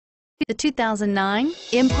The 2009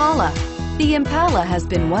 Impala. The Impala has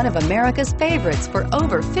been one of America's favorites for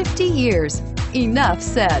over 50 years. Enough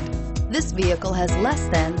said. This vehicle has less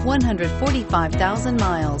than 145,000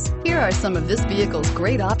 miles. Here are some of this vehicle's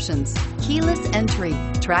great options: keyless entry,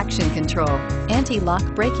 traction control, anti-lock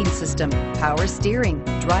braking system, power steering,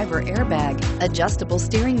 driver airbag, adjustable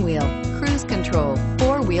steering wheel, cruise control,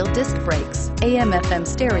 four-wheel disc brakes, AM/FM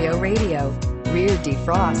stereo radio, rear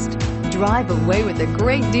defrost. Drive away with a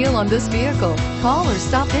great deal on this vehicle. Call or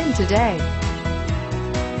stop in today.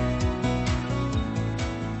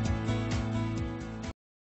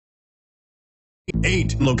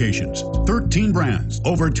 8 locations, 13 brands,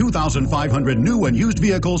 over 2,500 new and used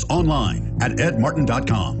vehicles online at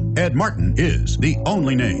edmartin.com. Ed Martin is the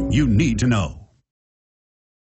only name you need to know.